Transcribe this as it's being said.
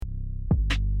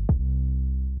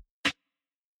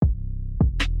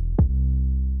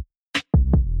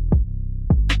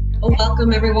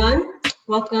Welcome everyone.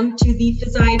 Welcome to the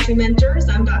Physiatry Mentors.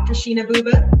 I'm Dr. Sheena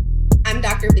Buba. I'm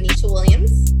Dr. Benicia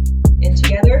Williams. And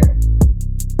together,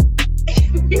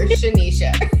 we're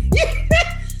Shanisha.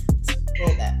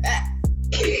 Roll that back.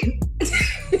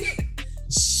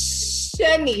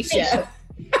 Shanisha.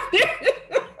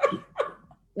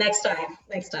 Next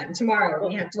time. Tomorrow.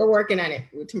 We're working on it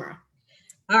tomorrow.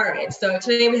 All right. So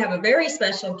today we have a very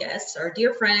special guest, our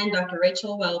dear friend, Dr.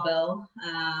 Rachel Welbel.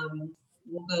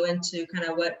 We'll go into kind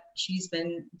of what she's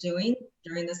been doing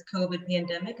during this COVID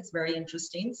pandemic. It's very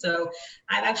interesting. So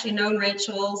I've actually known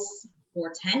Rachel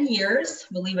for 10 years,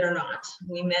 believe it or not.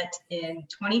 We met in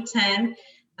 2010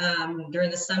 during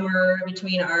the summer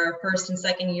between our first and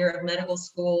second year of medical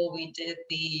school. We did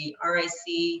the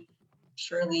RIC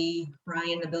Shirley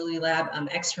Ryan Ability Lab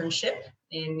externship,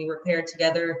 and we were paired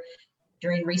together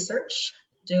during research,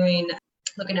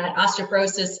 looking at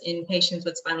osteoporosis in patients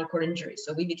with spinal cord injury.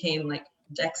 So we became like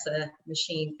DEXA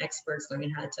machine experts, learning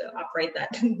how to operate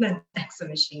that DEXA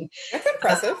machine. That's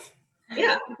impressive.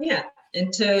 Yeah.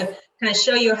 And to kind of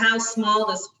show you how small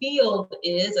this field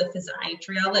is of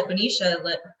physiatry, I'll let Benicia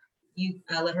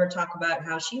let her talk about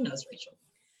how she knows Rachel.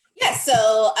 Yeah,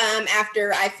 so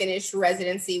after I finished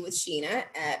residency with Sheena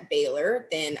at Baylor,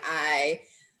 then I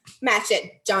matched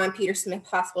at John Peter Smith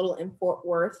Hospital in Fort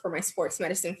Worth for my sports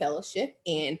medicine fellowship.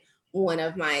 And one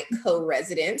of my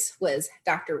co-residents was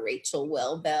Dr. Rachel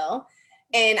Welbel.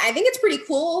 And I think it's pretty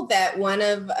cool that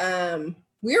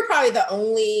we were probably the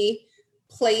only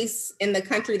place in the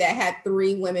country that had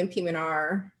 3 women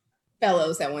PM&R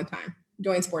fellows at one time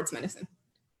doing sports medicine,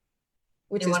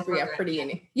 which is pretty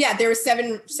unique. Yeah, there were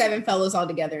seven fellows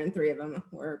altogether, and 3 of them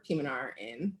were PM&R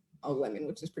and all women,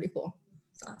 which is pretty cool.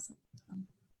 That's awesome.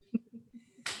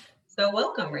 So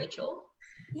welcome, Rachel.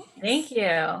 Yes. Thank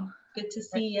you. Good to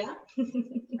see you.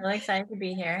 Really excited to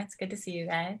be here. It's good to see you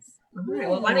guys. All right.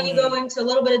 Well, why don't you go into a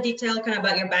little bit of detail kind of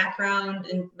about your background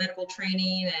in medical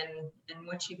training and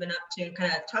what you've been up to, and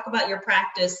kind of talk about your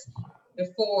practice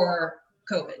before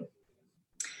COVID.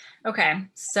 Okay.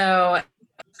 So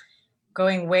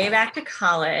going way back to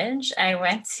college, I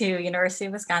went to University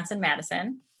of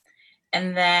Wisconsin-Madison,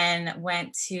 and then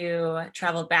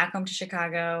traveled back home to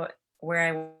Chicago, where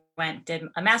I did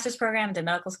a master's program, did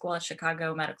medical school at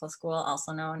Chicago Medical School,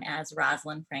 also known as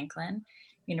Rosalind Franklin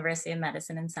University of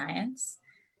Medicine and Science.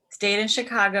 Stayed in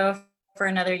Chicago for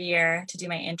another year to do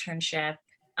my internship,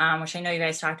 which I know you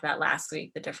guys talked about last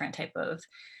week, the different type of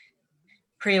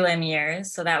prelim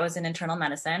years. So that was in internal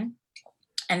medicine.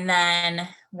 And then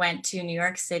went to New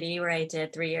York City, where I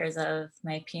did 3 years of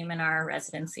my PM&R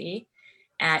residency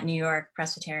at New York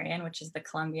Presbyterian, which is the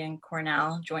Columbia and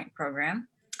Cornell joint program.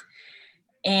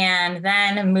 And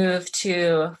then moved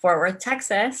to Fort Worth,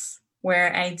 Texas,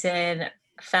 where I did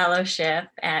fellowship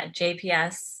at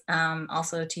JPS,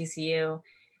 also TCU,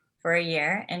 for a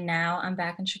year. And now I'm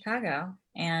back in Chicago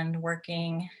and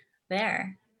working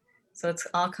there. So it's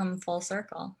all come full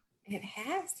circle. It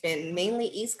has been mainly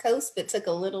East Coast, but took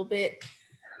a little bit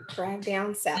drive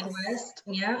down south. West,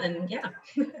 yeah.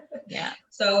 Yeah.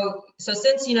 So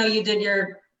since you did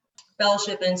your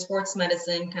fellowship in sports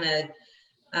medicine, kind of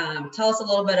tell us a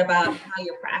little bit about how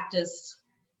your practice,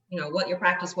 what your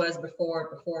practice was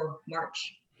before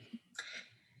March.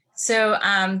 So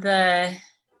the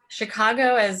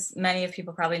Chicago, as many of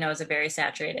people probably know, is a very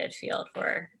saturated field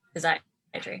for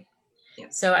physiatry. Yeah.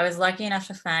 So I was lucky enough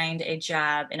to find a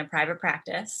job in a private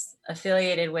practice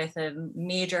affiliated with a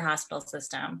major hospital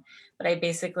system, but I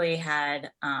basically I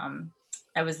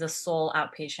was the sole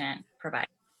outpatient provider.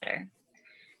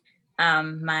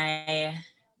 My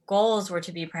goals were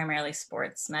to be primarily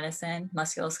sports medicine,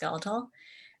 musculoskeletal,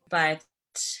 but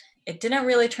it didn't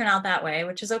really turn out that way,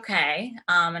 which is okay.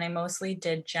 And I mostly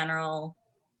did general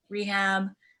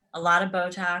rehab, a lot of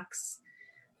Botox,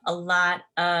 a lot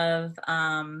of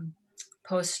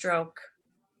post-stroke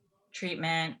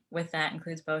treatment. With that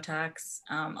includes Botox,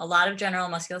 a lot of general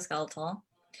musculoskeletal.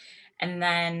 And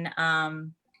then,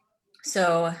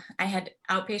 so I had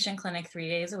outpatient clinic 3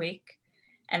 days a week.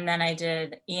 And then I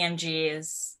did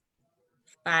EMGs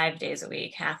 5 days a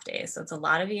week, half days. So it's a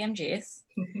lot of EMGs,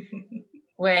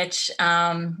 which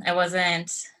I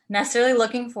wasn't necessarily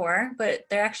looking for, but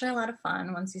they're actually a lot of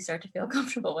fun once you start to feel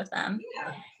comfortable with them.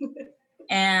 Yeah.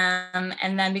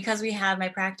 And then because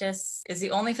my practice is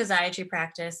the only physiatry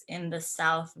practice in the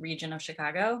south region of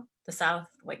Chicago, the south,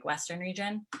 like western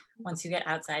region, once you get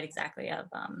outside exactly of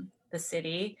the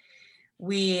city,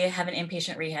 we have an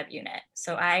inpatient rehab unit.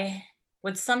 So I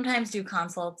would sometimes do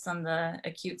consults on the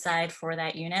acute side for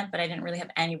that unit, but I didn't really have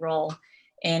any role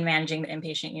in managing the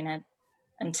inpatient unit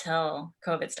until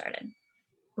COVID started.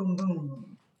 Boom,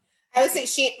 boom. I would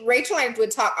say Rachel and I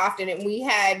would talk often, and we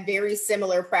had very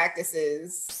similar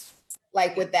practices,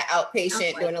 like with the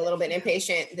outpatient, doing a little bit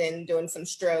inpatient, then doing some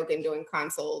stroke and doing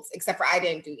consults, except for I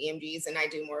didn't do EMGs and I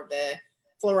do more of the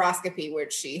fluoroscopy,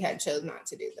 which she had chose not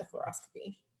to do the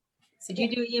fluoroscopy. Did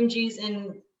you do EMGs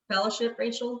in fellowship,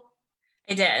 Rachel?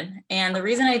 I did. And the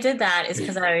reason I did that is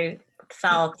because I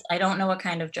felt I don't know what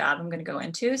kind of job I'm going to go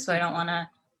into, so I don't want to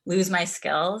lose my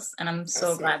skills. And I'm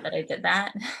so glad that I did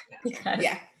that because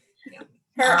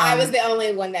I was the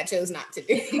only one that chose not to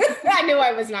do. I knew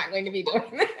I was not going to be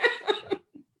doing that.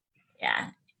 Yeah.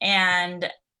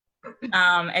 And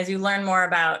as you learn more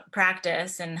about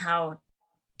practice and how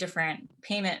different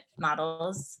payment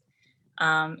models,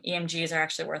 EMGs are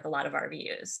actually worth a lot of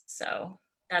RVUs. So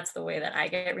that's the way that I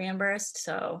get reimbursed.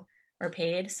 So or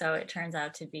paid. So it turns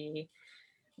out to be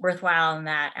worthwhile in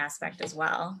that aspect as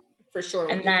well. For sure.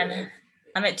 And then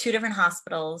I'm at 2 different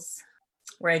hospitals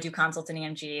where I do consults and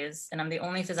EMGs, and I'm the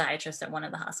only physiatrist at one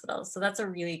of the hospitals. So that's a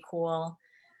really cool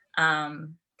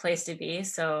place to be.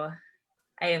 So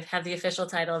I have the official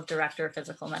title of Director of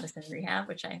Physical Medicine Rehab,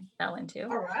 which I fell into.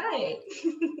 All right.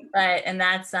 And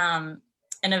that's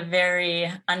in a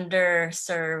very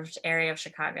underserved area of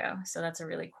Chicago. So that's a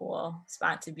really cool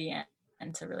spot to be in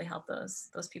and to really help those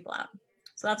people out.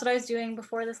 So that's what I was doing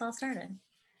before this all started.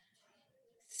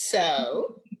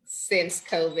 So since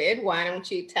COVID, why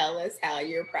don't you tell us how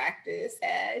your practice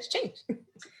has changed?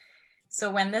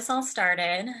 So when this all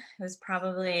started, it was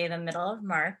probably the middle of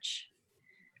March.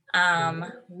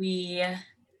 We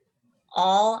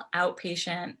all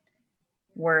outpatient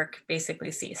work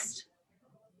basically ceased.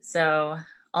 So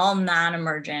all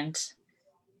non-emergent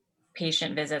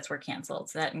patient visits were canceled.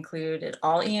 So that included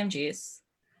all EMGs,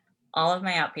 all of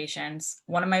my outpatients.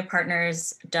 One of my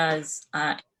partners does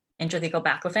intrathecal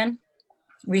baclofen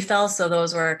refills. So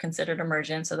those were considered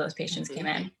emergent. So those patients came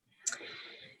in.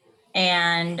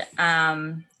 And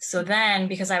so then,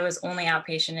 because I was only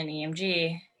outpatient in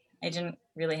EMG, I didn't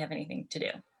really have anything to do.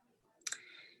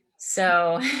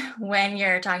 So when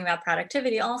you're talking about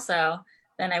productivity also,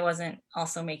 then I wasn't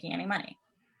also making any money.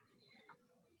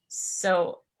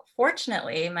 So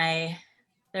fortunately,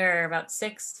 there are about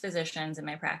 6 physicians in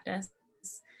my practice.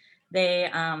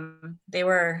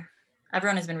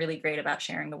 Everyone has been really great about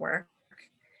sharing the work.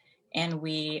 And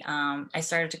I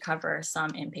started to cover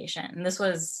some inpatient, and this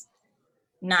was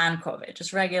non-COVID,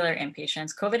 just regular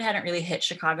inpatients. COVID hadn't really hit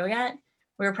Chicago yet.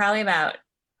 We were probably about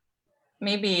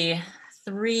maybe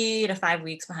 3 to 5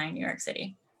 weeks behind New York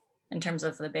City in terms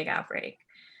of the big outbreak.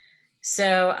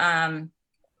 So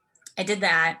I did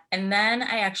that. And then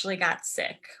I actually got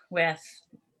sick with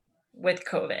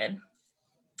COVID.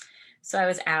 So I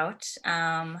was out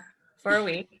for a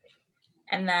week.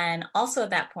 And then also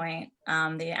at that point,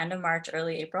 the end of March,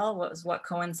 early April, was what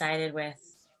coincided with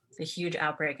the huge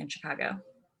outbreak in Chicago,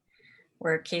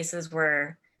 where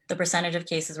the percentage of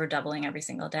cases were doubling every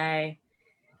single day.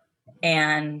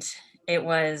 And it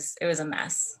was a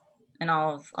mess in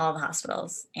all the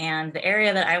hospitals. And the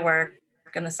area that I work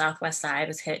on the Southwest side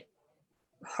was hit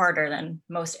harder than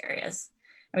most areas.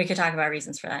 And we could talk about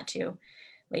reasons for that too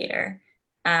later.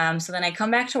 So then I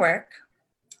come back to work,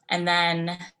 and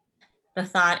then the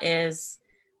thought is,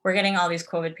 we're getting all these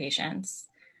COVID patients.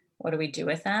 What do we do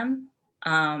with them?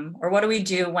 Or what do we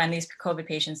do when these COVID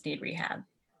patients need rehab?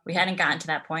 We hadn't gotten to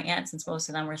that point yet, since most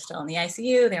of them were still in the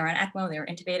ICU, they were on ECMO, they were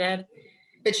intubated.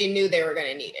 But you knew they were going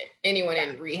to need it. Anyone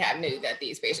in rehab knew that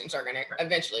these patients are going to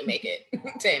eventually make it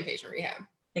to inpatient rehab.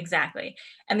 Exactly.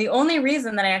 And the only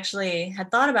reason that I actually had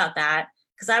thought about that,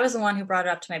 because I was the one who brought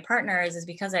it up to my partners, is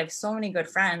because I have so many good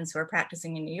friends who are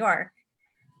practicing in New York.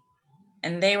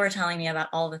 And they were telling me about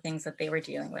all the things that they were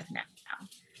dealing with now.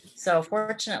 So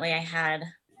fortunately, I had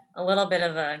a little bit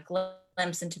of a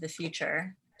glimpse into the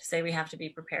future to say we have to be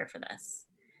prepared for this.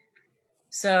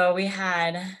 So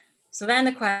then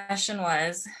the question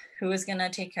was, who was going to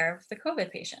take care of the COVID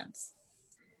patients?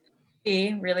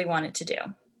 We really wanted to do.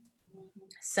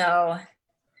 So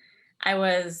I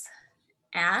was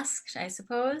asked, I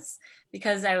suppose,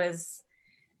 because I was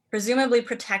presumably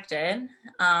protected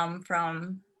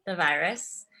from the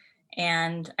virus,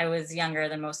 and I was younger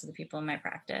than most of the people in my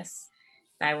practice,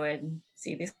 I would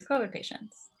see these COVID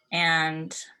patients.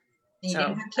 And you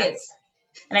didn't have kids.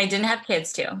 And I didn't have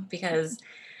kids too, because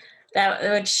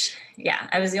I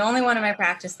was the only one in my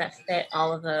practice that fit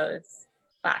all of those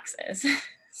boxes.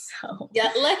 So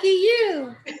yeah, lucky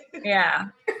you. Yeah.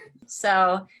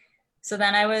 So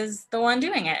then I was the one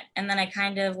doing it. And then I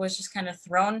was just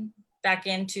thrown back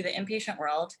into the inpatient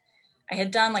world. I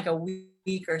had done like a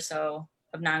week or so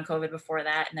of non-COVID before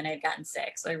that, and then I had gotten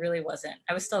sick. So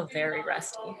I was still very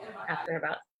rusty after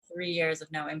about 3 years of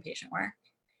no inpatient work.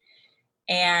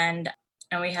 And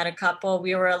we had a couple,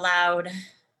 we were allowed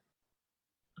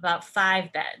about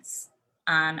 5 beds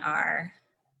on our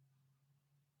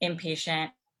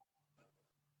inpatient.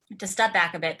 To step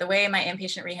back a bit, the way my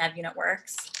inpatient rehab unit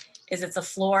works is it's a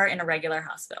floor in a regular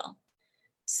hospital.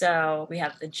 So we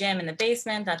have the gym in the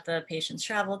basement that the patients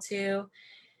travel to.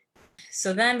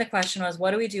 So then the question was,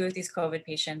 what do we do with these COVID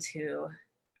patients who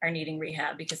are needing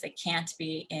rehab because they can't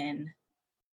be in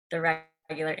the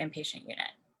regular inpatient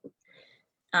unit?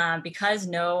 Because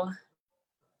no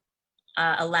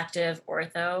elective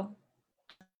ortho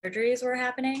surgeries were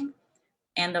happening,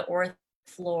 and the ortho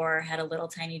floor had a little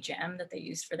tiny gym that they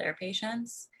used for their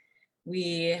patients,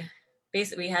 we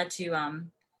basically had to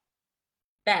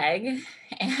beg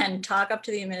and talk up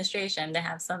to the administration to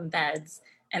have some beds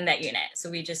in that unit. So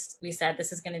we said,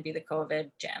 this is going to be the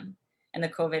COVID gym and the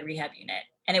COVID rehab unit.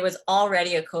 And it was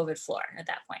already a COVID floor at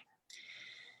that point.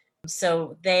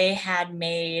 So they had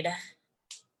made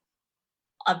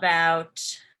about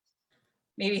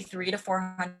maybe 300 to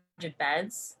 400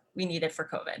 beds we needed for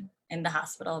COVID in the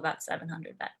hospital, about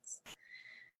 700 beds.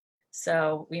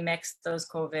 So we mixed those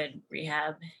COVID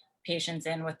rehab patients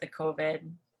in with the COVID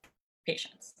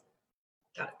patients.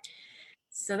 Got it.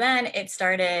 So then it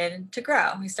started to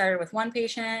grow. We started with 1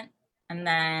 patient, and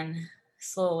then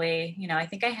slowly, I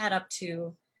think I had up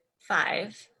to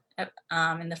 5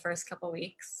 in the first couple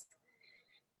weeks.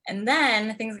 And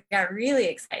then things got really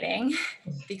exciting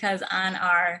because on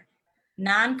our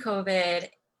non-COVID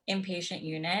inpatient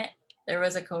unit, there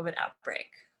was a COVID outbreak.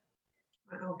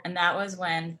 Wow. And that was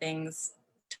when things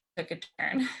took a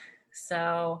turn.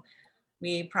 So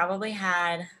we probably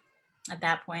had, at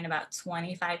that point, about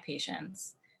 25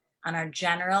 patients on our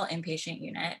general inpatient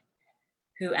unit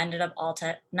who ended up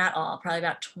not all, probably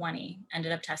about 20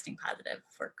 ended up testing positive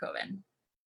for COVID.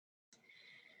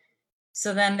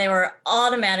 So then they were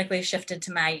automatically shifted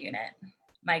to my unit,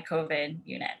 my COVID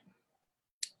unit.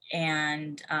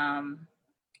 And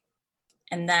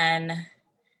then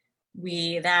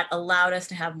that allowed us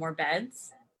to have more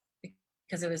beds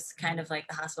because it was kind of like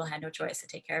the hospital had no choice to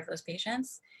take care of those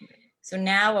patients. So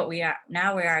now where we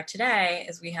are today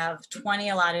is we have 20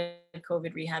 allotted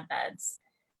COVID rehab beds.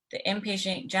 The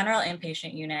general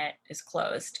inpatient unit is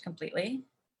closed completely.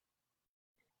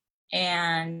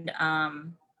 And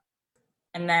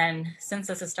then since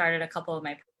this has started, a couple of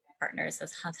my partners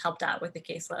has helped out with the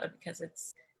caseload because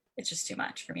it's just too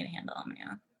much for me to handle on my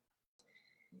own.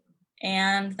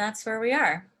 And that's where we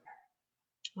are.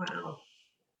 Wow.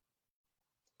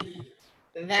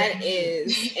 That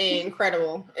is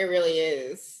incredible. It really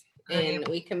is. And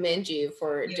we commend you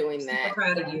for doing that. I'm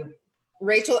proud of you.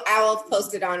 Rachel Owl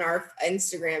posted on our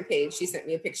Instagram page. She sent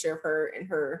me a picture of her in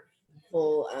her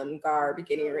full garb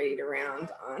getting ready to round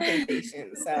on her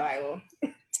patient. So I will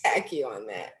tag you on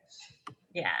that.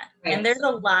 Yeah. And there's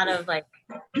a lot of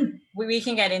we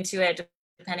can get into it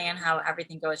depending on how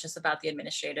everything goes, just about the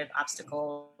administrative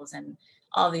obstacles and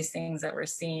all these things that we're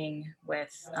seeing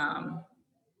with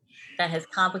that has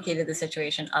complicated the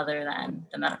situation other than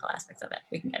the medical aspects of it.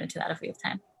 We can get into that if we have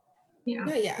time. Yeah.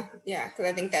 Because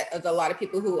I think that a lot of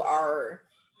people who are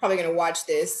probably going to watch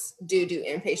this do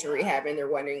inpatient rehab, and they're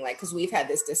wondering, because we've had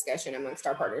this discussion amongst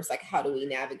our partners, how do we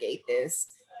navigate this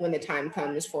when the time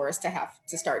comes for us to have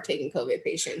to start taking COVID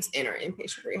patients in our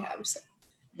inpatient rehab. So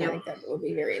I think that will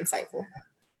be very insightful.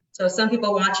 So some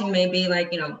people watching may be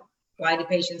why do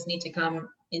patients need to come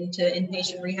into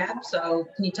inpatient rehab? So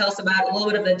can you tell us about a little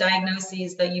bit of the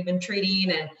diagnoses that you've been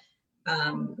treating? And,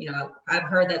 I've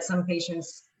heard that some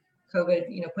patients, COVID,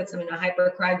 puts them in a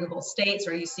hypercoagulable state.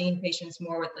 So are you seeing patients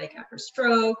more with after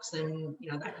strokes and,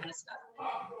 that kind of stuff?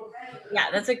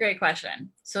 Yeah, that's a great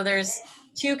question. So there's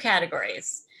 2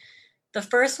 categories. The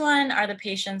first one are the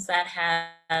patients that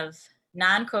have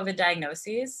non-COVID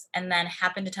diagnoses and then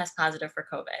happen to test positive for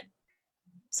COVID.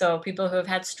 So people who have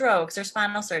had strokes or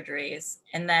spinal surgeries,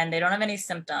 and then they don't have any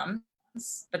symptoms,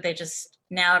 but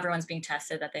now everyone's being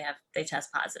tested that they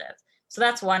test positive. So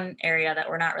that's one area that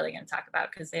we're not really going to talk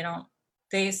about because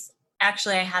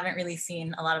I haven't really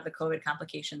seen a lot of the COVID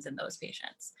complications in those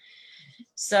patients.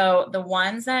 So the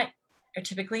ones that are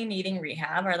typically needing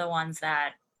rehab are the ones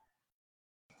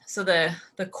so the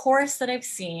course that I've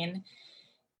seen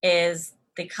is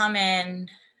they come in,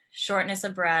 shortness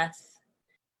of breath,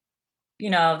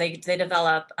 they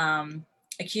develop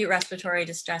acute respiratory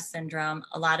distress syndrome.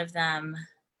 A lot of them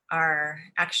are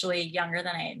actually younger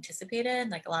than I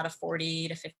anticipated, a lot of 40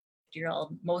 to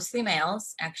 50-year-old, mostly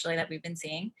males actually that we've been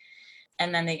seeing.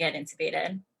 And then they get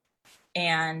intubated.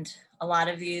 And a lot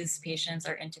of these patients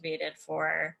are intubated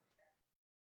for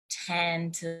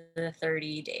 10 to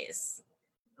 30 days.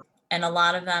 And a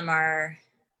lot of them are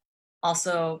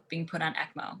also being put on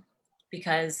ECMO,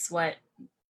 because what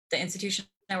the institution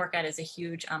I work at is a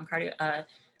huge a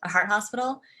heart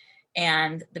hospital,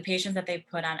 and the patients that they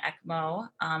put on ECMO,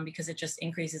 because it just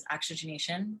increases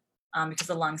oxygenation, because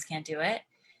the lungs can't do it,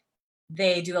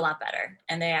 they do a lot better,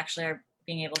 and they actually are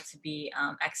being able to be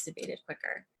extubated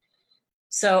quicker.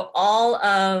 So all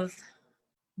of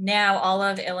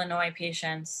Illinois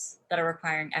patients that are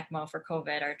requiring ECMO for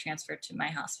COVID are transferred to my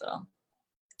hospital.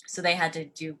 So they had to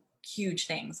do huge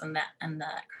things in the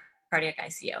cardiac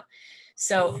ICU.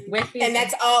 So with these, and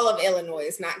that's all of Illinois,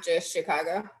 it's not just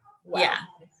Chicago. Wow. Yeah,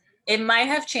 it might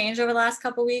have changed over the last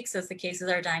couple of weeks as the cases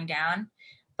are dying down,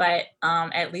 but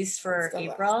at least for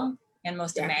April and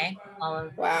most of May, all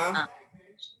of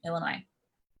Illinois.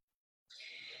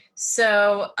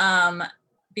 So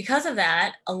because of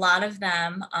that, a lot of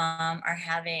them are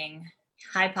having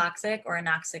hypoxic or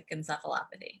anoxic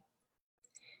encephalopathy.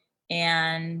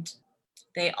 And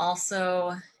they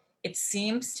also, it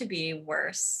seems to be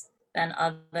worse than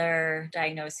other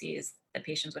diagnoses that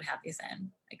patients would have these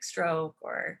in, like stroke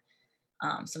or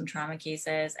some trauma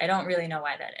cases. I don't really know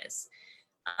why that is.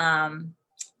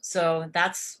 So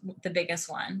that's the biggest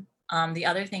one. The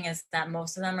other thing is that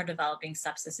most of them are developing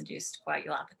sepsis-induced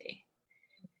coagulopathy.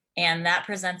 And that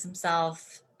presents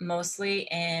itself mostly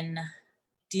in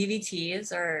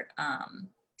DVTs, or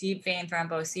deep vein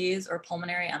thromboses, or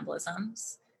pulmonary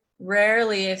embolisms.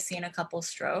 Rarely I've seen a couple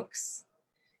strokes.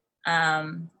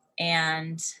 And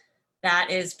that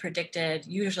is predicted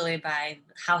usually by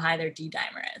how high their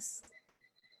D-dimer is.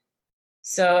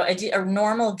 So a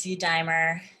normal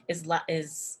D-dimer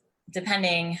is,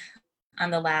 depending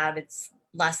on the lab, it's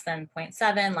less than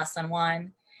 0.7, less than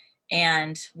 1.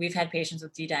 And we've had patients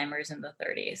with D-dimers in the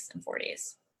 30s and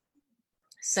 40s.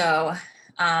 So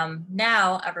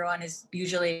now everyone is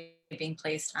usually being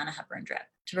placed on a heparin drip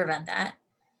to prevent that.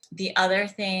 The other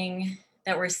thing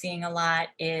that we're seeing a lot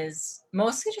is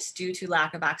mostly just due to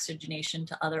lack of oxygenation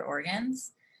to other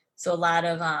organs. So a lot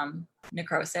of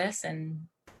necrosis and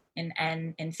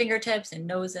fingertips and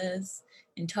noses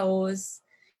and toes.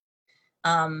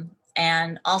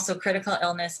 And also critical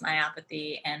illness,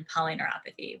 myopathy, and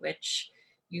polyneuropathy, which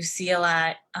you see a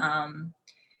lot,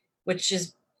 which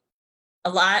is a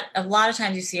lot of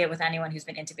times you see it with anyone who's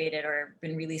been intubated or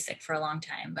been really sick for a long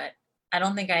time. But I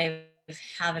don't think I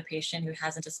have a patient who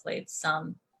hasn't displayed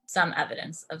some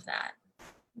evidence of that.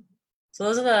 So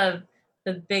those are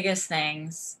the biggest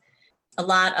things. A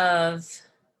lot of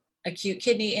acute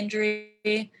kidney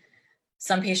injury.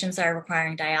 Some patients are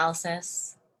requiring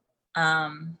dialysis.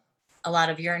 A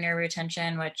lot of urinary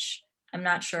retention, which I'm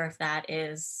not sure if that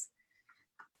is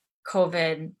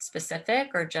COVID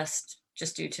specific or just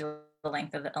due to the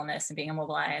length of the illness and being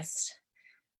immobilized.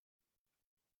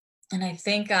 And I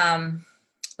think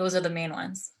those are the main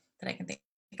ones that I can think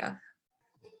of.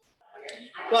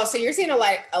 Well, so you're seeing a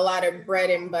lot of bread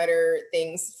and butter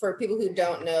things. For people who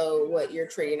don't know what you're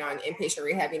treating on inpatient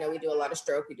rehab, we do a lot of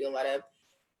stroke, we do a lot of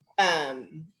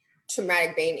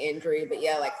traumatic brain injury, but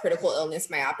like critical illness,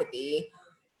 myopathy.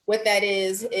 What that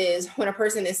is when a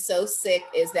person is so sick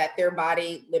is that their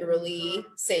body literally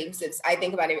saves I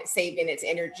think about it, saving its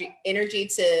energy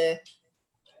to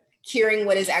curing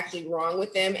what is actually wrong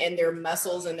with them, and their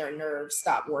muscles and their nerves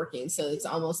stop working. So it's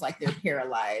almost like they're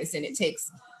paralyzed, and it takes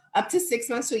up to 6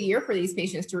 months to a year for these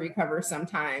patients to recover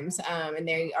sometimes. And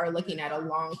they are looking at a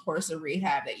long course of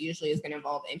rehab that usually is going to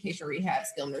involve inpatient rehab,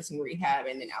 skilled nursing rehab,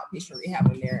 and then outpatient rehab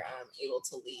when they're able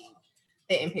to leave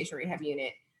the inpatient rehab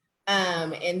unit.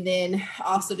 And then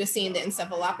also just seeing the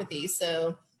encephalopathy.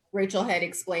 So Rachel had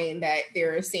explained that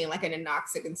they're seeing like an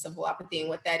anoxic encephalopathy. And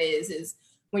what that is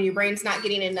when your brain's not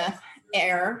getting enough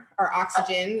air or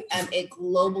oxygen, it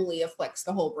globally affects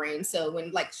the whole brain. So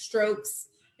when like strokes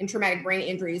and traumatic brain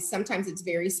injuries, sometimes it's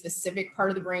very specific part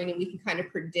of the brain, and we can kind of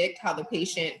predict how the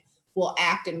patient will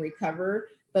act and recover.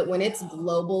 But when it's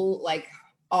global, like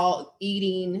all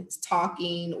eating,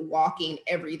 talking, walking,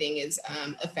 everything is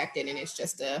affected, and it's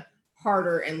just a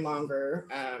harder and longer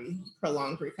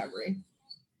prolonged recovery.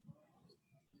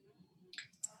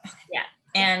 Yeah,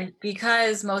 and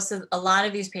because a lot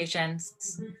of these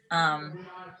patients are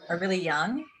really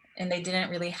young, and they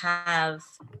didn't really have,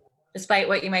 despite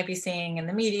what you might be seeing in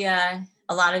the media,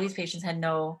 a lot of these patients had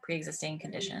no pre-existing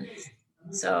conditions.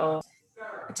 So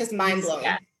it's just mind-blowing.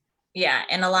 Yeah,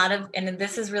 and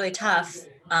this is really tough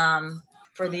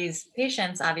for these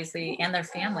patients, obviously, and their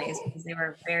families, because they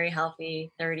were very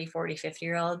healthy 30, 40,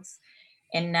 50-year-olds.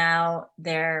 And now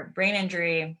their brain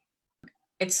injury,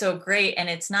 it's so great. And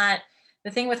it's not,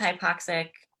 the thing with hypoxic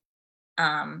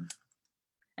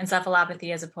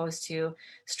encephalopathy as opposed to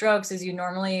strokes is you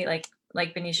normally, like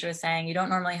like Benicia was saying, you don't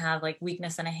normally have like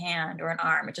weakness in a hand or an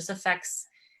arm. It just affects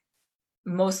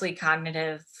mostly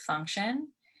cognitive function.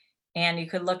 And you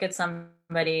could look at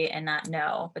somebody and not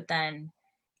know, but then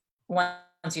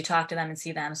once you talk to them and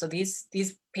see them, so these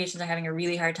patients are having a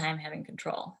really hard time having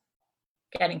control,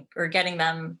 getting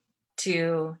them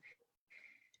to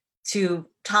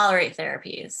tolerate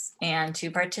therapies and to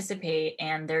participate,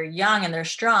 and they're young and they're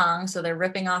strong, so they're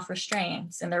ripping off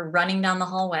restraints and they're running down the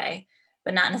hallway,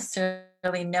 but not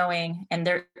necessarily knowing, and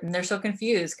they're so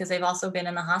confused because they've also been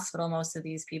in the hospital, most of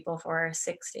these people, for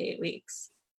 6 to 8 weeks.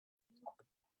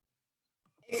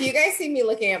 If you guys see me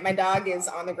looking at, my dog is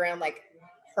on the ground like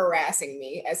harassing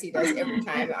me, as he does every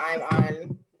time I'm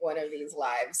on one of these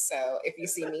lives. So if you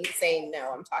see me saying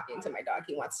no, I'm talking to my dog.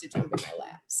 He wants to jump in my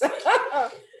lap. So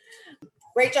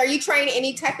Rachel, are you trying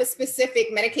any type of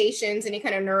specific medications, any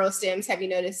kind of neurostims? Have you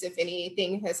noticed if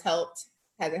anything has helped,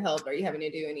 hasn't helped? Are you having to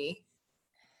do any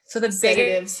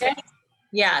sedatives?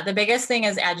 The biggest thing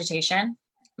is agitation.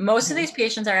 Most of these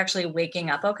patients are actually waking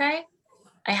up okay.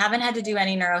 I haven't had to do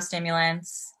any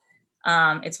neurostimulants.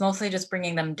 It's mostly just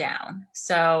bringing them down.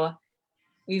 So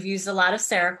we've used a lot of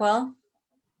Seroquel.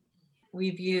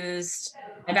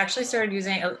 I've actually started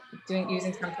using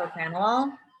some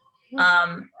propranolol.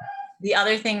 The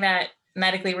other thing that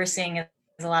medically we're seeing is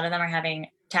a lot of them are having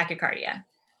tachycardia.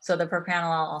 So the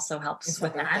propranolol also helps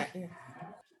with that.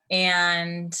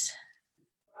 And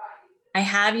I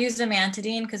have used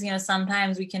amantadine because,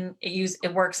 sometimes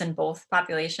it works in both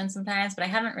populations sometimes, but I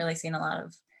haven't really seen a lot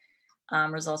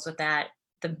of results with that.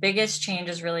 The biggest change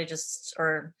is really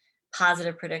or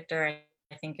positive predictor,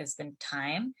 I think, has been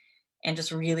time, and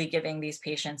just really giving these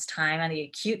patients time on the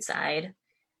acute side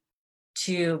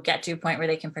to get to a point where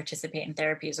they can participate in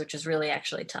therapies, which is really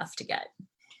actually tough to get.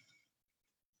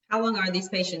 How long are these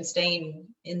patients staying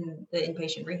in the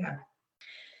inpatient rehab?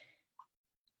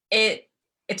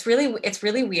 It's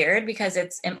really weird because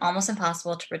it's almost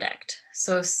impossible to predict.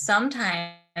 So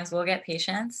sometimes we'll get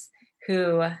patients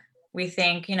who we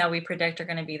think, we predict are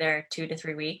going to be there 2 to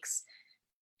 3 weeks.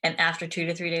 And after 2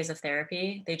 to 3 days of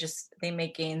therapy, they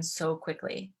make gains so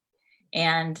quickly.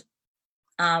 And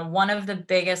one of the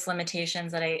biggest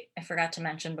limitations that I forgot to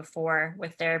mention before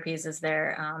with therapies is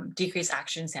their decreased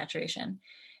oxygen saturation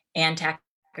and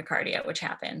tachycardia, which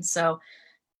happens. So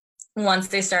once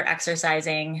they start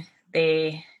exercising,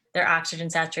 their oxygen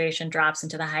saturation drops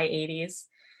into the high 80s,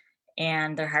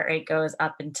 and their heart rate goes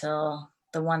up until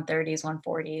the 130s,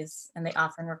 140s, and they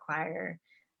often require,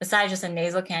 besides just a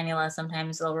nasal cannula,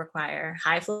 sometimes they'll require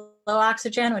high flow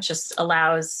oxygen, which just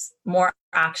allows more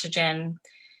oxygen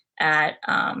at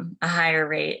a higher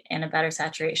rate and a better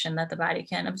saturation that the body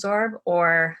can absorb,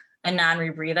 or a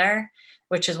non-rebreather,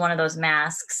 which is one of those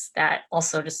masks that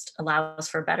also just allows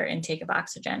for better intake of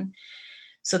oxygen.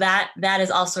 So that is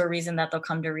also a reason that they'll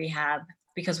come to rehab,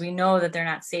 because we know that they're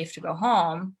not safe to go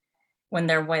home when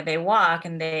they walk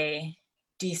and they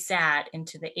desat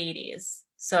into the 80s.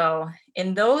 So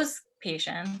in those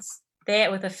patients,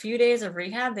 with a few days of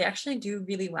rehab, they actually do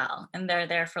really well, and they're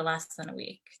there for less than a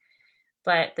week.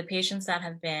 But the patients that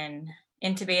have been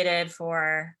intubated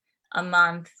for a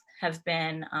month have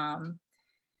been,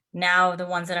 now the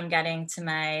ones that I'm getting to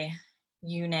my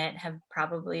unit have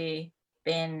probably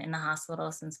been in the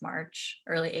hospital since March,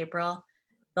 early April.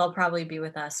 They'll probably be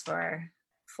with us for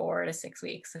 4 to 6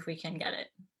 weeks if we can get it.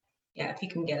 Yeah, if you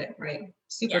can get it, right.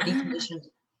 Super deconditioned.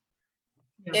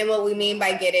 Yeah. And what we mean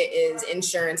by get it is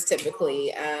insurance typically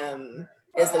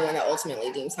is the one that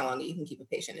ultimately deems how long you can keep a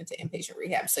patient into inpatient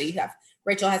rehab. So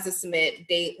Rachel has to submit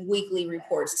weekly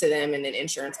reports to them, and then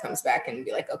insurance comes back and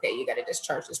be like, okay, you got to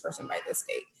discharge this person by this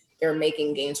date. They're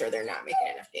making gains or they're not making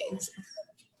enough gains.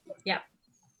 Yeah.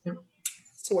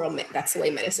 That's the way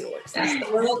medicine works. That's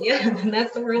the world. Yeah,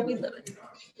 that's the world we live in.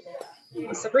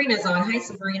 Well, Sabrina's on. Hi,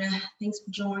 Sabrina. Thanks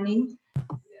for joining.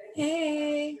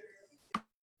 Hey. All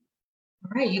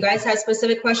right, you guys have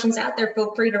specific questions out there.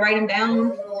 Feel free to write them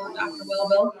down for Dr.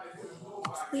 Welbel.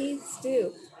 Please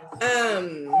do.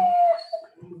 Can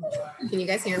you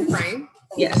guys hear him crying?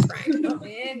 Yes. He's crying. Oh,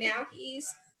 and now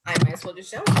I might as well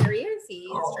just show him. Here he is. He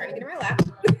is trying to get in my lap.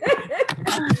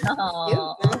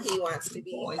 He wants to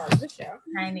be part of the show.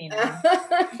 I need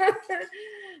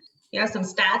You have some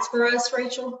stats for us,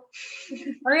 Rachel?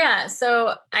 Oh, yeah.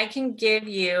 So I can give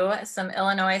you some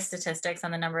Illinois statistics on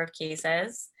the number of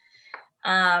cases.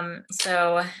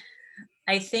 So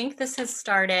I think this has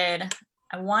started,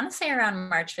 I want to say around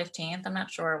March 15th. I'm not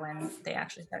sure when they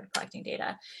actually started collecting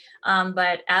data.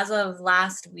 But as of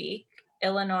last week,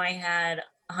 Illinois had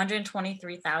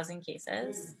 123,000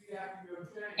 cases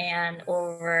and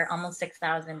over almost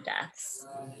 6,000 deaths.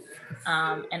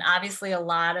 And obviously a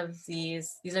lot of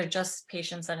these are just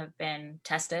patients that have been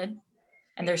tested.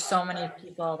 And there's so many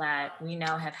people that we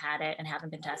know have had it and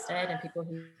haven't been tested, and people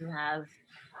who have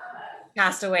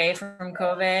passed away from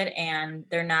COVID and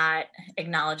they're not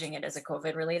acknowledging it as a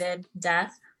COVID related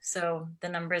death. So the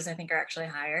numbers I think are actually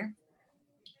higher.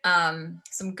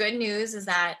 Some good news is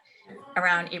that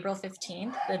around April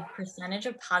 15th, the percentage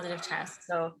of positive tests.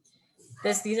 So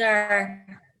these are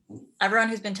everyone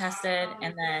who's been tested,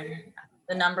 and then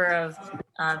the number of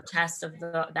tests of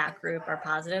that group are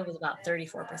positive was about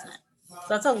 34%. So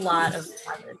that's a lot of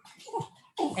positive.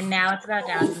 And now it's about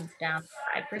down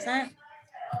 5%.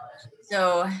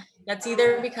 So that's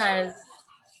either because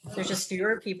there's just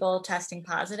fewer people testing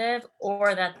positive,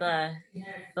 or that the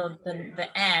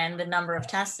number of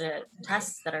tests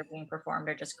that are being performed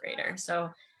are just greater. So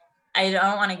I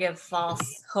don't want to give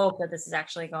false hope that this is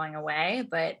actually going away,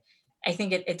 but I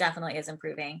think it definitely is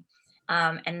improving.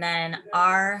 And then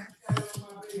our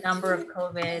number of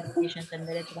COVID patients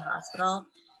admitted to the hospital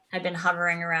had been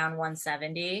hovering around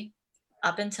 170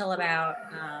 up until about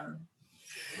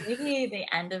maybe the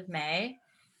end of May,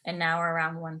 and now we're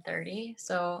around 130.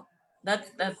 So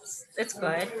it's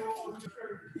good.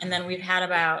 And then we've had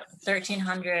about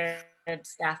 1,300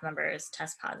 staff members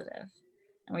test positive,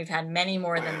 and we've had many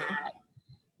more than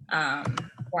that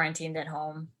quarantined at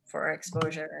home for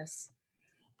exposures.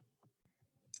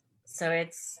 So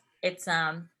it's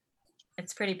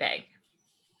pretty big.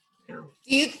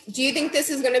 Do you think this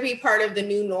is going to be part of the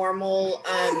new normal?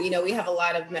 We have a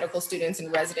lot of medical students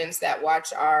and residents that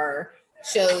watch our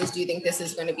shows. Do you think this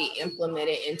is going to be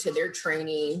implemented into their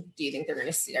training? Do you think they're going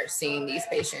to start seeing these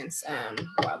patients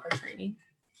while they're training?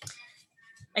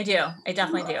 I do. I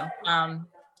definitely do.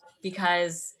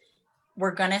 Because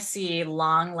we're going to see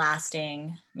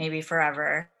long-lasting, maybe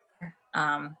forever,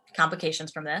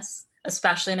 complications from this,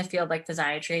 especially in a field like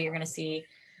physiatry. You're going to see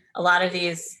a lot of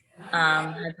these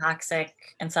hypoxic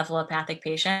encephalopathic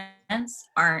patients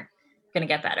aren't going to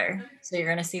get better. So you're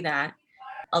going to see that.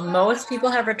 Most people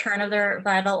have return of their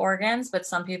vital organs, but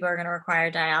some people are going to require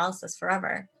dialysis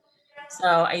forever.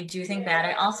 So I do think that.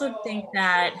 I also think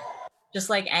that just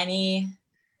like any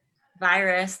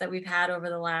virus that we've had over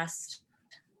the last,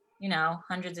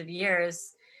 hundreds of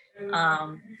years,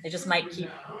 it just might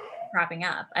keep cropping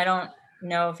up. I don't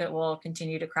know if it will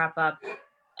continue to crop up.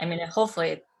 I mean, hopefully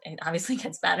it obviously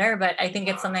gets better, but I think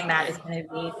it's something that is going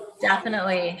to be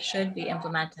definitely should be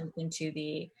implemented into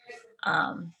the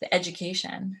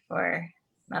education for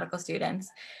medical students.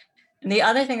 And the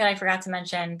other thing that I forgot to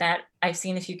mention that I've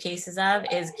seen a few cases of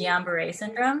is Guillain-Barré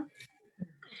syndrome,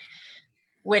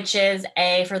 which is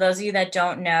for those of you that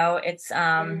don't know, it's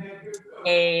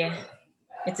a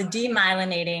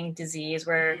demyelinating disease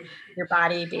where your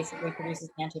body basically produces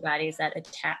antibodies that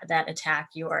attack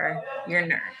your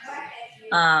nerves.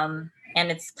 And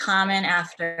it's common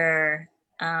after,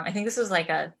 I think this was like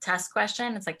a test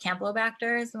question. It's like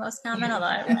Campylobacter is the most common,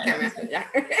 although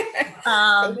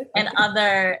and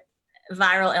other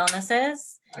viral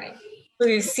illnesses. Right. So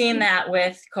we've seen that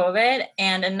with COVID.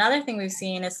 And another thing we've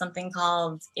seen is something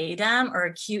called ADEM, or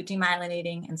acute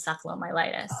demyelinating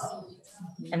encephalomyelitis.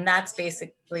 And that's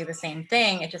basically the same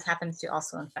thing. It just happens to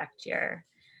also infect your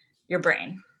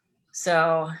brain.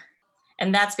 So,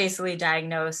 and that's basically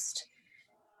diagnosed.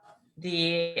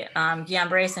 The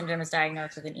Guillain-Barré syndrome is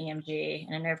diagnosed with an EMG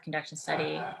and a nerve conduction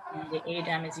study. And the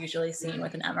ADEM is usually seen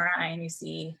with an MRI, and you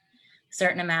see a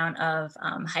certain amount of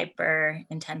hyper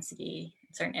intensity,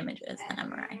 certain images on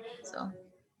MRI. So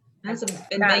that's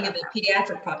been big in the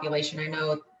pediatric population. I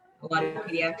know a lot of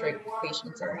pediatric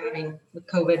patients are having with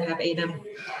COVID have ADEM.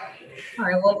 All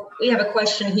right, well, we have a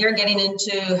question here getting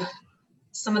into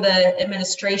some of the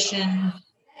administration,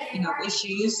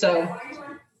 issues. So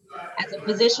as a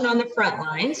physician on the front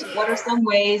lines, what are some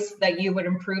ways that you would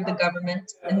improve the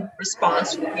government in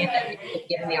response to the pandemic if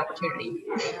given the opportunity?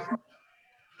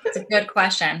 It's a good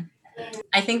question.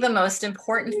 I think the most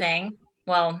important thing,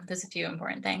 well, there's a few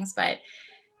important things, but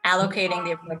allocating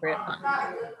the appropriate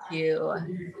funds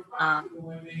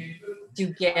to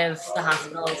give the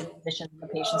hospitals and physicians and the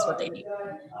patients what they need.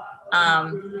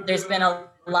 There's been a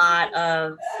lot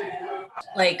of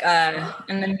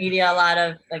in the media, a lot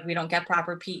of we don't get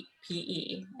proper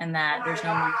PE, and that there's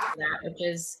no money for that,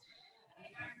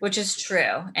 which is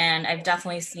true. And I've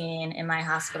definitely seen in my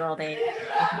hospital they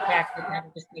actually kind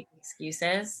of just make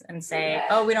excuses and say,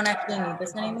 oh, we don't actually need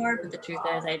this anymore. But the truth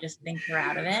is, I just think we're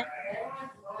out of it.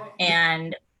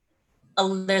 And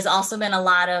there's also been a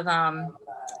lot of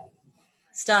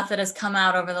stuff that has come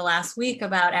out over the last week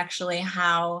about actually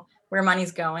how where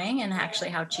money's going and actually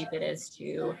how cheap it is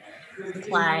to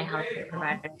supply healthcare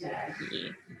providers with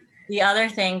PPE. The other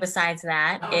thing besides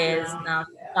that is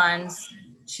funds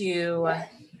to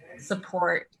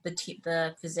support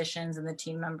the physicians and the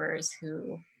team members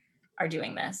who are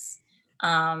doing this.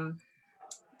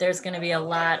 There's going to be a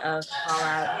lot of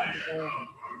fallout of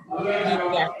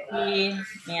PTSD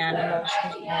and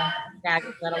emotional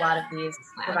baggage that a lot of these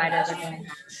providers are going to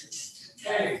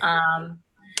have.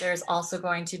 There's also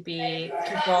going to be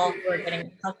people who are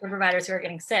getting healthcare providers who are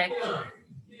getting sick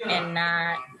and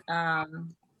not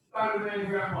and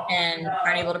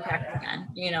aren't able to practice again.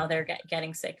 You know, they're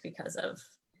getting sick because of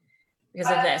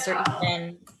this, or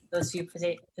even those few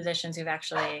physicians who've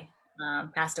actually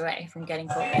passed away from getting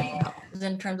COVID.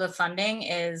 In terms of funding,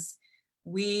 I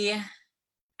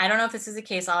don't know if this is the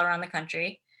case all around the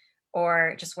country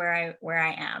or just where I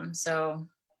am. So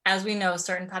as we know,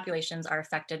 certain populations are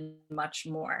affected much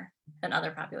more than other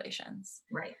populations.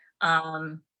 Right.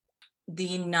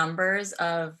 The numbers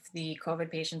of the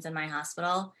COVID patients in my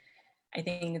hospital, I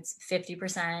think it's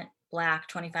 50% Black,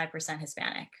 25%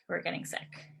 Hispanic who are getting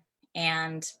sick.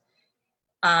 And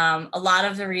a lot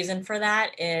of the reason for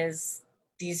that is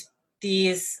these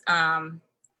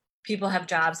people have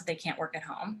jobs that they can't work at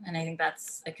home. And I think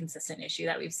that's a consistent issue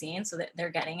that we've seen, so that they're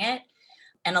getting it.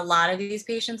 And a lot of these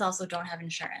patients also don't have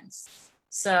insurance.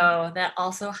 So that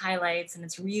also highlights, and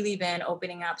it's really been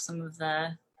opening up some of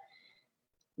the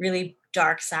really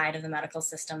dark side of the medical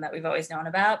system that we've always known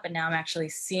about, but now I'm actually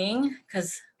seeing,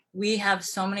 because we have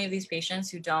so many of these patients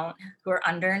who are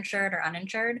underinsured or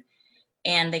uninsured,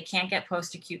 and they can't get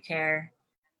post-acute care.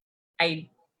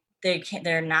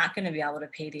 They're not going to be able to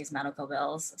pay these medical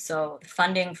bills. So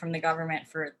funding from the government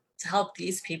to help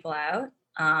these people out,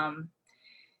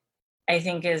 I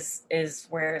think is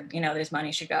where, there's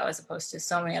money should go, as opposed to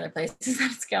so many other places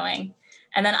that it's going.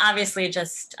 And then obviously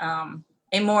just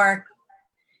a more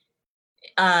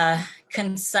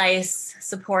concise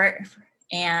support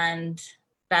and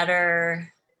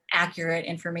better, accurate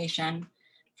information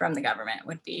from the government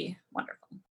would be wonderful.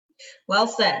 Well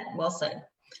said. Well said.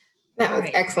 That was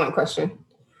an excellent question.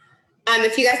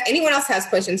 If anyone else has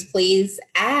questions, please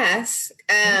ask.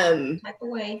 Type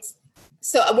away.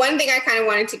 So one thing I kind of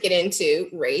wanted to get into,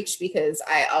 Rach, because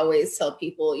I always tell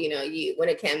people, when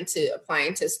it came to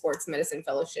applying to sports medicine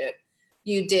fellowship,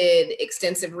 you did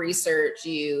extensive research.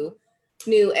 You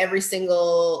knew every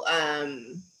single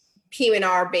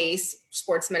PM&R based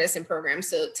sports medicine program.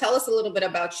 So tell us a little bit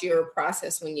about your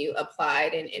process when you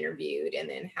applied and interviewed, and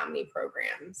then how many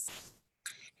programs.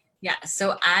 Yeah,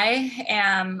 so I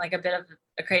am like a bit of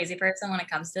a crazy person when it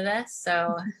comes to this.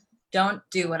 So don't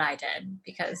do what I did,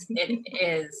 because it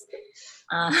is,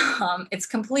 it's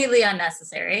completely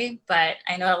unnecessary. But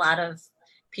I know a lot of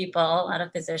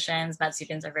physicians, med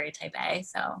students are very type A.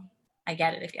 So I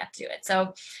get it if you have to do it.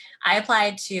 So I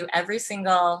applied to every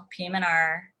single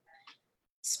PM&R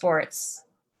sports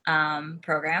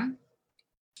program.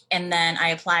 And then I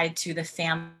applied to the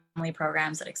family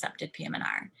programs that accepted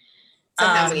PM&R. So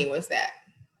how many was that?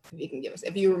 If you can give us,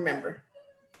 if you remember.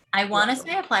 I want to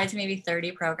say I applied to maybe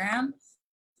 30 programs.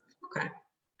 Okay.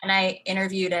 And I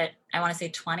interviewed at, I want to say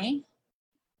 20.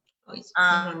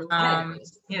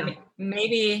 Yeah.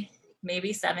 Maybe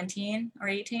 17 or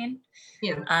 18.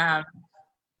 Yeah.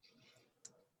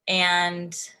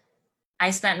 And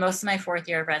I spent most of my fourth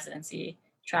year of residency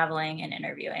traveling and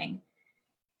interviewing.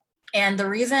 And the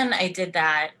reason I did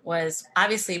that was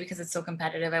obviously because it's so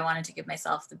competitive. I wanted to give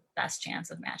myself the best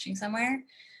chance of matching somewhere,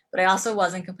 but I also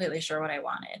wasn't completely sure what I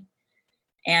wanted.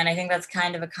 And I think that's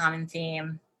kind of a common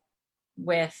theme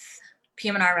with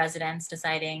PM&R residents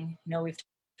deciding, you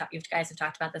guys have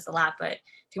talked about this a lot, but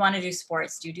if you want to do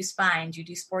sports, do you do spine? Do you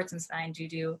do sports and spine? Do you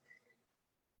do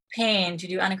pain? Do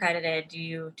you do unaccredited? Do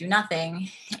you do nothing?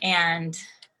 And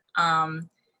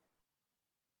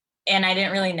I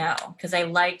didn't really know, because I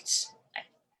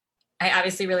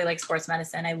obviously really like sports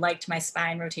medicine. I liked my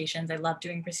spine rotations. I loved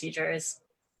doing procedures.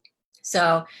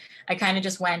 So I kind of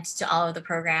just went to all of the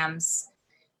programs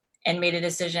and made a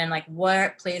decision, like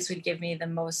what place would give me the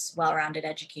most well-rounded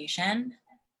education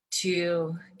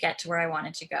to get to where I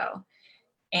wanted to go.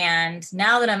 And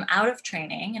now that I'm out of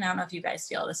training, and I don't know if you guys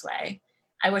feel this way,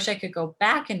 I wish I could go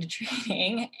back into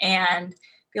training and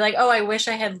be like, oh, I wish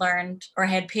I had learned or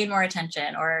had paid more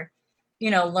attention, or,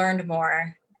 learned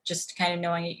more, just kind of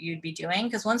knowing what you'd be doing.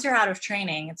 Because once you're out of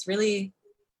training, it's really,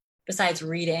 besides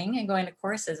reading and going to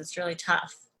courses, it's really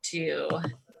tough to,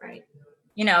 right.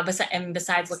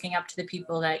 Besides looking up to the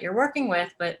people that you're working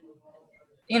with, but,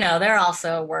 they're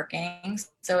also working.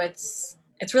 So it's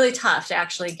really tough to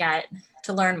actually get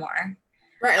to learn more.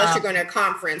 Right, unless you're going to a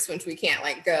conference, which we can't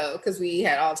like go, because we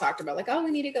had all talked about like, oh,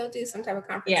 we need to go do some type of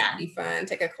conference. Yeah. It'd be fun,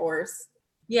 take a course.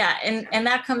 Yeah, and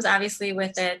that comes obviously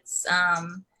with its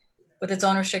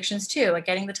own restrictions too, like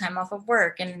getting the time off of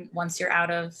work. And once you're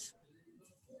out of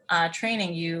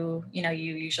training, you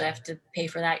usually have to pay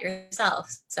for that yourself.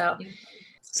 So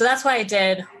that's why I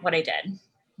did what I did.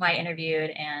 Why I interviewed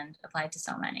and applied to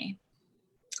so many.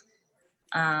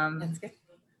 That's good.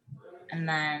 And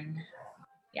then,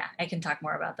 yeah, I can talk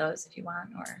more about those if you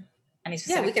want, or any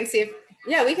specific.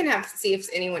 Yeah, we can see if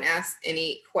anyone asks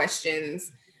any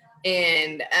questions.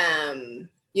 And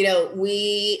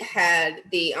we had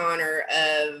the honor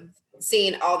of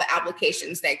seeing all the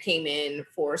applications that came in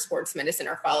for sports medicine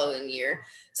our following year.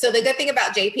 So the good thing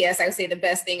about JPS, I would say the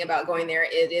best thing about going there,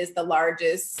 it is the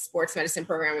largest sports medicine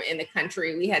program in the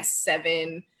country. We had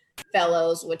 7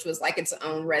 fellows, which was like its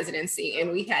own residency.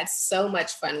 And we had so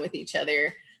much fun with each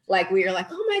other. Like we were like,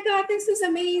 oh my God, this is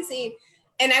amazing.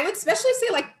 And I would especially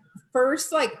say like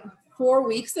first, like 4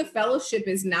 weeks of fellowship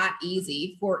is not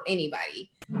easy for anybody.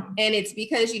 And it's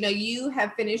because, you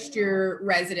have finished your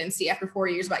residency after 4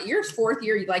 years, but your 4th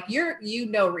year, like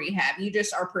rehab, you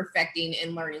just are perfecting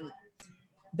and learning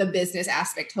the business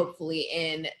aspect, hopefully,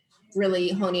 and really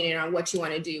honing in on what you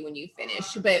want to do when you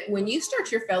finish. But when you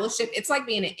start your fellowship, it's like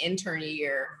being an intern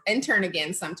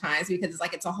again sometimes, because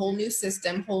it's a whole new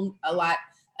system, a lot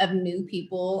of new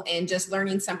people, and just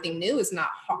learning something new is not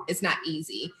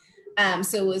easy.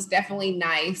 So it was definitely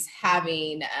nice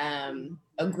having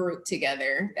a group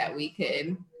together that we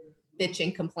could bitch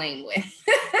and complain with.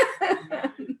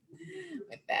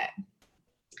 With that.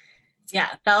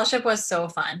 Yeah, fellowship was so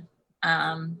fun.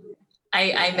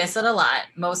 I miss it a lot,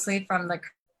 mostly from the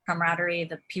camaraderie,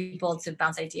 the people to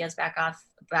bounce ideas back of,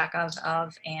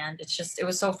 and it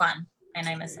was so fun, and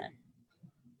I miss it.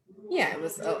 Yeah, it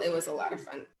was a lot of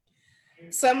fun.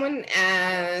 Someone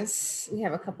asked, we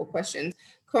have a couple questions.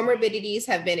 Comorbidities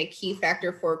have been a key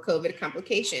factor for COVID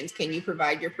complications. Can you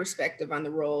provide your perspective on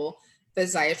the role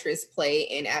physiatrists play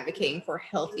in advocating for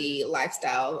healthy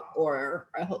lifestyle or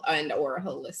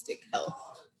holistic health?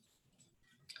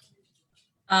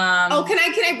 Can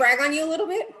I brag on you a little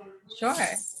bit? Sure.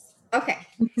 Okay.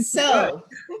 So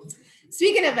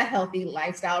speaking of a healthy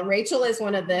lifestyle, Rachel is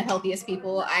one of the healthiest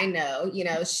people I know.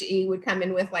 She would come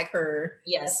in with like her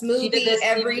smoothie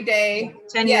every day.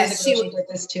 10 years ago, she did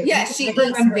this too. Yeah, she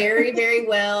eats very, very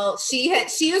well. She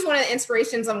was one of the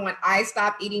inspirations on when I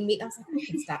stopped eating meat. I was like, I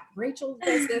can stop. Rachel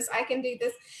does this. I can do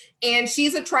this. And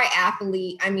she's a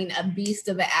triathlete. I mean, a beast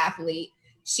of an athlete.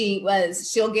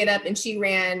 She'll get up and she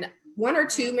ran 1 or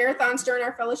 2 marathons during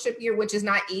our fellowship year, which is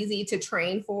not easy to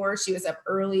train for. She was up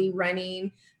early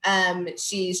running.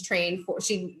 She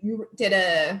did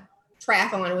a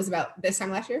triathlon. It was about this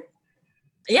time last year.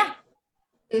 Yeah.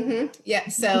 Mm-hmm. Yeah.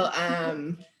 So,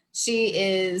 she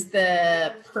is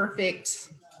the perfect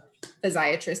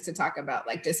physiatrist to talk about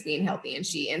like just being healthy. And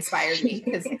she inspired me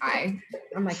because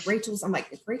I'm like,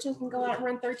 if Rachel can go out and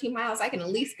run 13 miles, I can at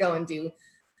least go and do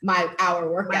my hour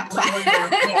workout class.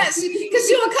 Because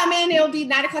she will come in, it'll be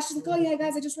 9 o'clock. She's like, oh yeah,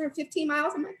 guys, I just ran 15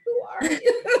 miles. I'm like, who are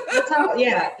you? That's how,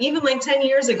 even like 10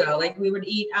 years ago, like we would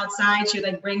eat outside. She would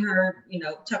like bring her,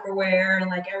 Tupperware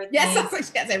and like everything. Yes,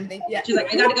 she has everything. Yeah. She's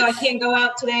like, I gotta go. I can't go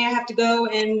out today. I have to go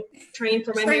and train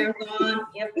for my marathon.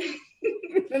 Yep.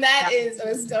 It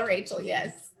was still Rachel.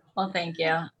 Yes. Well, thank you.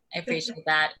 I appreciate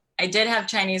that. I did have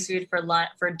Chinese food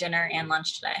for dinner and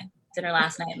lunch today. Dinner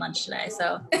last night and lunch today.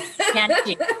 So can't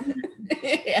keep.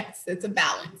 Yes, it's a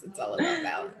balance. It's all about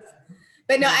balance.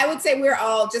 But no, I would say we're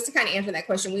all, just to kind of answer that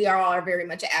question, we are very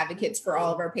much advocates for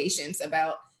all of our patients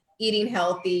about eating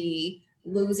healthy,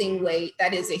 losing weight.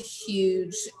 That is a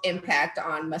huge impact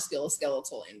on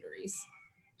musculoskeletal injuries.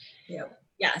 Yep.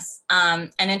 Yes.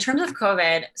 And in terms of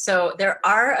COVID, so there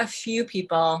are a few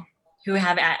people who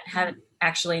have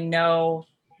actually no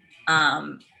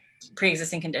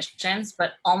pre-existing conditions,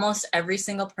 but almost every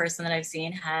single person that I've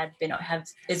seen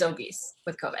is obese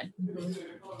with COVID. Mm-hmm.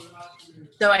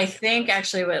 So I think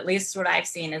actually, at least what I've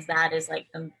seen is like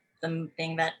the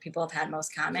thing that people have had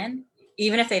most common,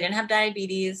 even if they didn't have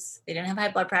diabetes, they didn't have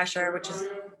high blood pressure, which is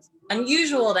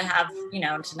unusual to have,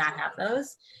 to not have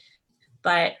those.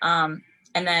 But, and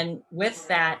then with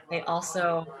that, they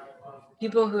also, a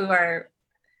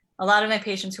lot of my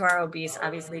patients who are obese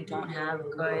obviously don't have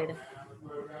good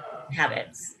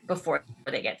habits before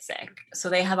they get sick. So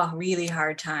they have a really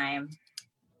hard time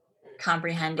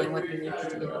comprehending what they need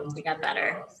to do to get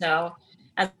better. So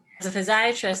as a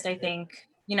physiatrist, I think,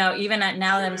 even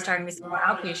now that I'm starting to see more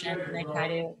outpatients and I try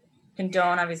to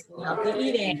condone obviously healthy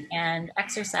eating and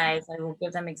exercise, I will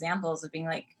give them examples of being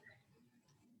like,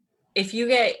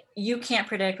 you can't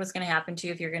predict what's going to happen to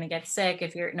you if you're going to get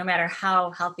sick, no matter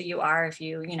how healthy you are, if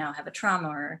you have a trauma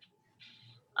or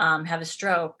have a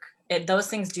stroke, those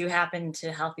things do happen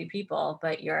to healthy people,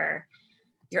 but your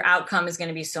outcome is going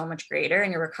to be so much greater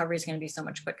and your recovery is going to be so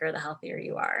much quicker the healthier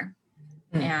you are.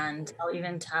 And I'll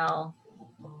even tell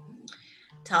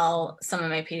some of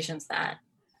my patients that.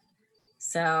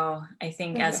 So I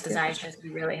think as physiatrists, we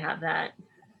really have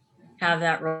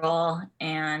that role,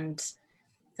 and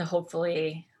so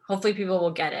hopefully people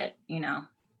will get it, All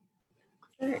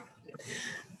right.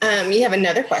 You have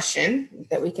another question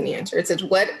that we can answer. It says,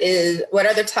 what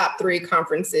are the top 3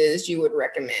 conferences you would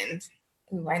recommend?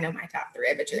 Ooh, I know my top 3.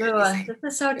 I bet you're gonna be saying.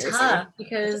 This is so tough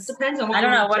because depends on I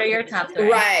don't know. What are your top 3?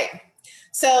 Right.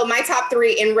 So my top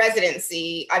 3 in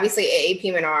residency, obviously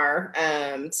AAP Menard.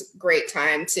 It's a great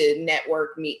time to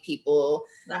network, meet people.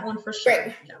 That one for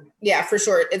sure. Yeah, for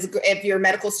sure. If you're a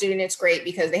medical student, it's great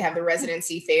because they have the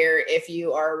residency fair. If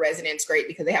you are a resident, it's great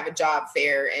because they have a job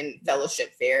fair and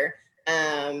fellowship fair.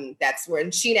 That's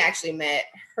when Sheena actually met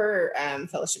her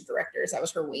fellowship directors. I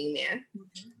was her wingman.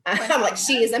 I'm like,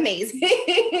 she is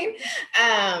amazing.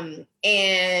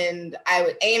 And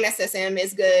AMSSM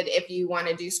is good if you want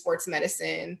to do sports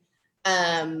medicine.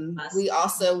 We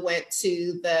also went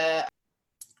to the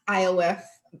IOF.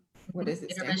 What is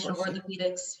it? Interventional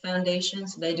Orthopedics Foundation.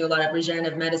 So they do a lot of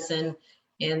regenerative medicine,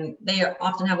 and they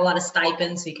often have a lot of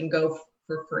stipends, so you can go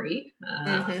for free.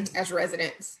 As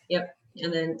residents. Yep.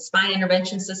 And then Spine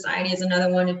Intervention Society is another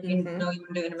one if you know you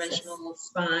want to do interventional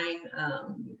spine.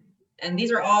 And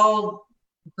these are all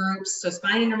groups. So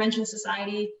Spine Intervention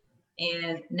Society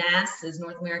and NASS is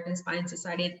North American Spine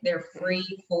Society. They're free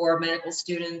for medical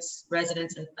students,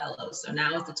 residents, and fellows. So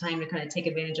now is the time to kind of take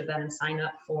advantage of that and sign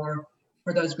up for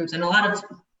those groups. And a lot of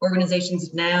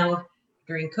organizations now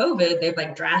during COVID, they've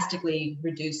like drastically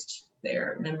reduced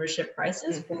their membership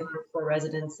prices for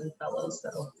residents and fellows.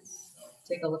 So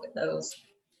take a look at those.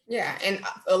 Yeah, and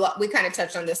we kind of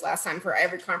touched on this last time. For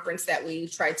every conference that we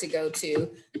tried to go to,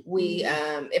 we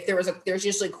if there's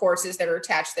usually courses that are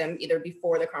attached to them either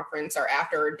before the conference or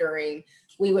after or during.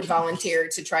 We would volunteer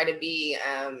to try to be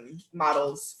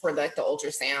models for the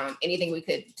ultrasound, anything we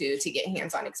could do to get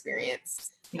hands-on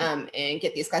experience and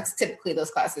get these classes. Typically,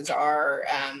 those classes are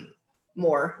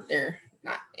they're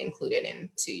not included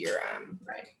into your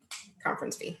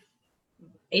conference fee.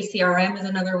 ACRM is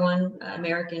another one,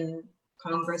 American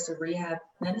Congress of Rehab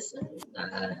Medicine.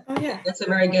 That's a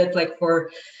very good, like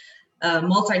for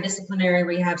multidisciplinary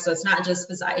rehab. So it's not just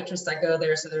physiatrists that go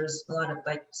there. So there's a lot of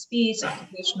like speech,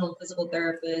 occupational, physical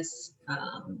therapists,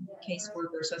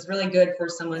 caseworkers. So it's really good for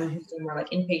someone who's doing more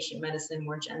like inpatient medicine,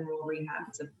 more general rehab.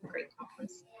 It's a great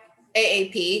conference.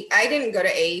 AAP. I didn't go to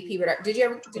AAP, but did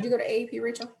you go to AAP,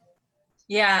 Rachel?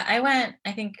 Yeah, I went,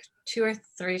 I think 2 or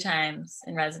 3 times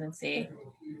in residency.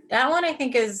 That one I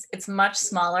think it's much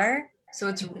smaller. So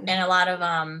it's in a lot of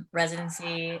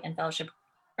residency and fellowship,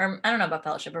 or I don't know about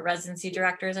fellowship, but residency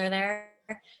directors are there.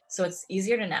 So it's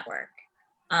easier to network.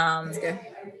 And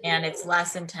it's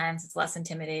less intense, it's less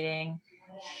intimidating.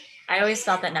 I always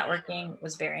felt that networking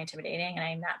was very intimidating and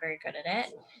I'm not very good at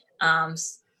it. I'm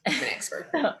an expert.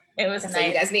 So it was nice. So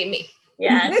you guys need me.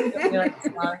 Yeah, like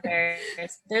small affairs.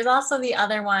 There's also the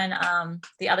other one,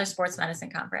 the other sports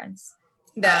medicine conference.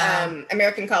 The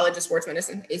American College of Sports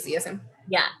Medicine, ACSM.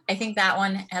 Yeah, I think that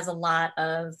one has a lot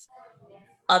of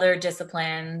other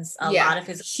disciplines, a lot of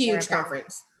physical huge therapy.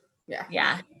 Conference.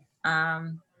 Yeah.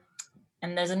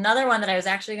 And there's another one that I was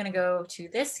actually going to go to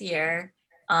this year.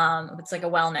 It's like a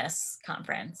wellness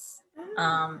conference,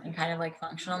 and kind of like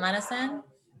functional medicine.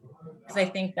 Because I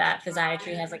think that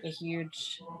physiatry has like a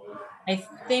huge, I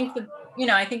think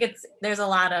there's a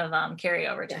lot of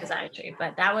carryover to physiatry,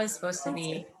 but that was supposed to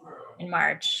be in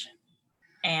March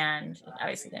and it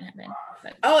obviously didn't happen.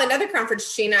 But. Another conference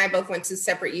she and I both went to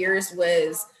separate years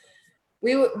was,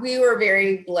 we were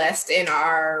very blessed in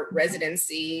our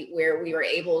residency where we were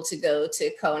able to go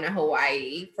to Kona,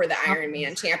 Hawaii for the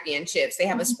Ironman championships. They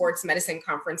have a sports medicine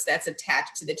conference that's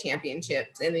attached to the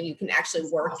championships. And then you can actually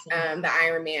work the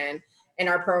Ironman, and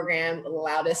our program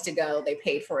allowed us to go. They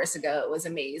paid for us to go. It was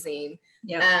amazing.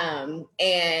 Yeah.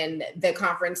 And the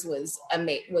conference was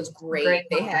great.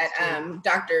 They had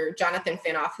Dr. Jonathan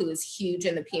Finoff, who is huge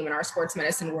in the PM&R sports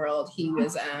medicine world. He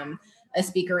was a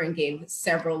speaker and gave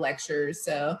several lectures.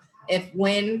 So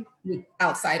when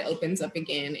outside opens up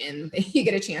again and you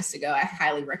get a chance to go, I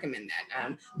highly recommend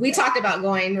that. We talked about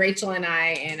going, Rachel and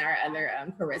I and our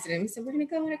other co-resident. We said we're going to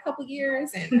go in a couple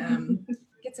years and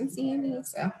get some CME.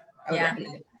 So I would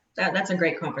recommend it. That's a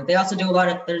great conference. They also do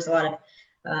there's a lot of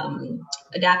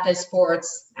adaptive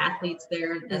sports athletes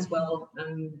there as well,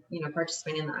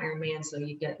 participating in the Ironman. So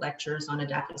you get lectures on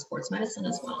adaptive sports medicine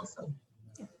as well. So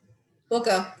we'll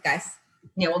go, guys.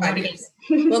 Yeah, we'll do it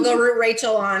again. We'll go root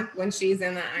Rachel on when she's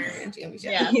in the Ironman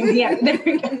championship. Yeah, there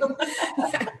we go.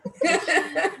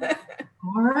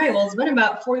 All right. Well, it's been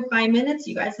about 45 minutes.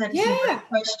 You guys had some great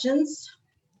questions.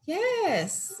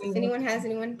 Yes. If anyone has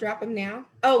anyone, drop them now.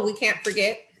 Oh, we can't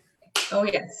forget. Oh,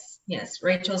 yes,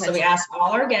 Rachel. So we asked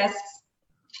all our guests,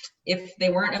 if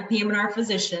they weren't a PM&R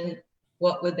physician,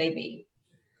 what would they be?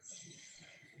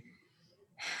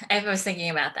 I was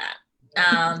thinking about that.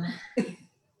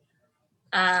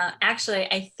 Actually,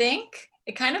 I think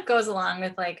it kind of goes along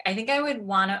with I think I would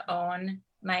want to own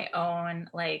my own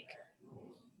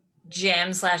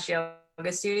gym /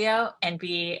 yoga studio and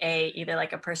be either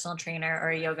a personal trainer or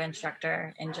a yoga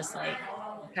instructor and just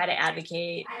try to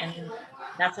advocate, and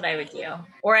that's what I would do.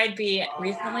 Or I've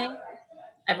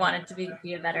wanted to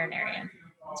be a veterinarian.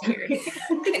 It's weird.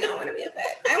 I don't want to be a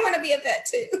vet. I want to be a vet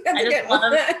too. I just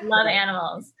love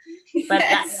animals, but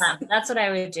that's what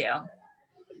I would do.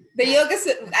 The yoga,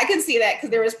 I can see that because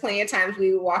there was plenty of times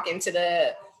we would walk into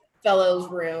the fellows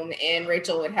room and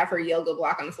Rachel would have her yoga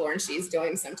block on the floor and she's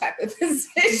doing some type of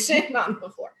position on the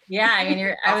floor. Yeah, I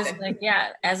mean, I was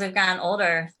as I've gotten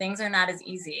older, things are not as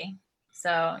easy.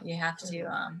 So you have to,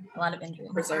 a lot of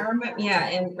injuries. Yeah,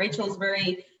 and Rachel's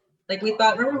very, we both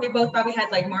thought we had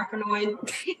Marfanoid.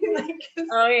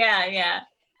 Oh, yeah.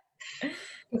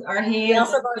 Our hands we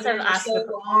also both have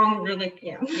so long. We're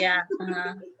Yeah.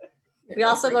 Uh-huh. We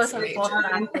also both have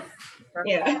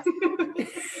Yeah.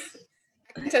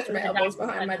 I touch my elbows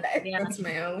behind my back. Yeah. That's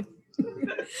my own.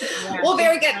 Yeah. Well,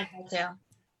 very good.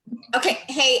 Okay.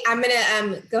 Hey, I'm going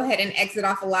to go ahead and exit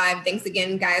off live. Thanks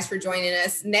again, guys, for joining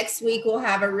us. Next week, we'll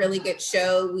have a really good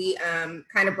show. We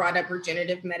kind of brought up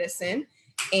regenerative medicine,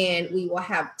 and we will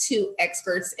have 2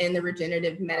 experts in the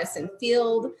regenerative medicine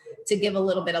field to give a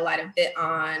little bit of light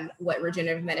on what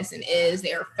regenerative medicine is.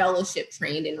 They are fellowship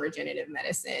trained in regenerative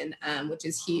medicine, which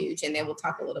is huge. And they will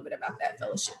talk a little bit about that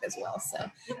fellowship as well. So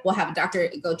we'll have Dr.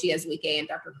 Gochi Ezwike and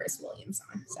Dr. Chris Williams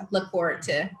on. So look forward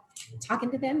to talking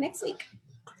to them next week.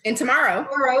 And tomorrow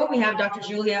we have Dr.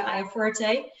 Julia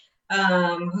Iaforte,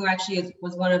 who actually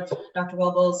was one of Dr.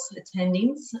 Welbel's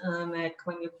attendings at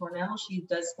Columbia Cornell. She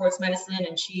does sports medicine,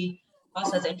 and she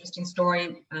also has an interesting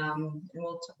story, and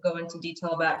we'll go into detail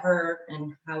about her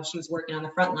and how she was working on the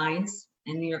front lines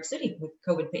in New York City with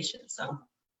COVID patients. So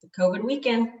the COVID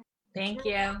weekend. Thank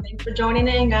you. Thanks for joining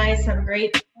in, guys. Have a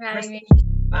great rest.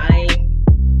 Bye.